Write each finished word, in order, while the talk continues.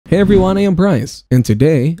Hey everyone, I am Bryce, and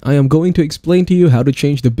today I am going to explain to you how to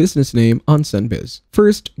change the business name on Sunbiz.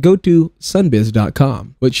 First, go to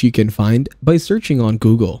sunbiz.com, which you can find by searching on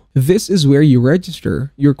Google. This is where you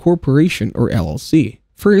register your corporation or LLC.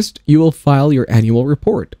 First, you will file your annual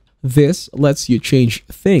report. This lets you change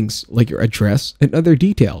things like your address and other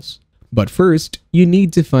details. But first, you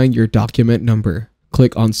need to find your document number.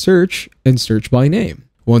 Click on Search and search by name.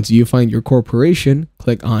 Once you find your corporation,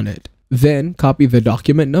 click on it. Then copy the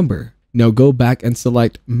document number. Now go back and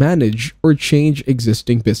select Manage or Change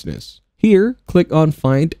Existing Business. Here, click on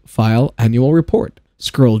Find File Annual Report.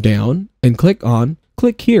 Scroll down and click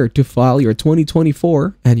here to file your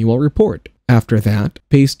 2024 annual report. After that,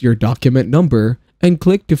 paste your document number and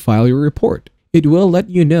click to file your report. It will let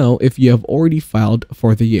you know if you have already filed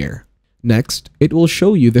for the year. Next, it will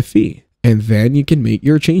show you the fee, and then you can make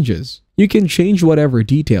your changes. You can change whatever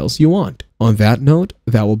details you want. On that note,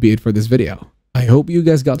 that will be it for this video. I hope you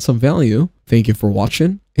guys got some value. Thank you for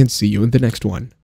watching, and see you in the next one.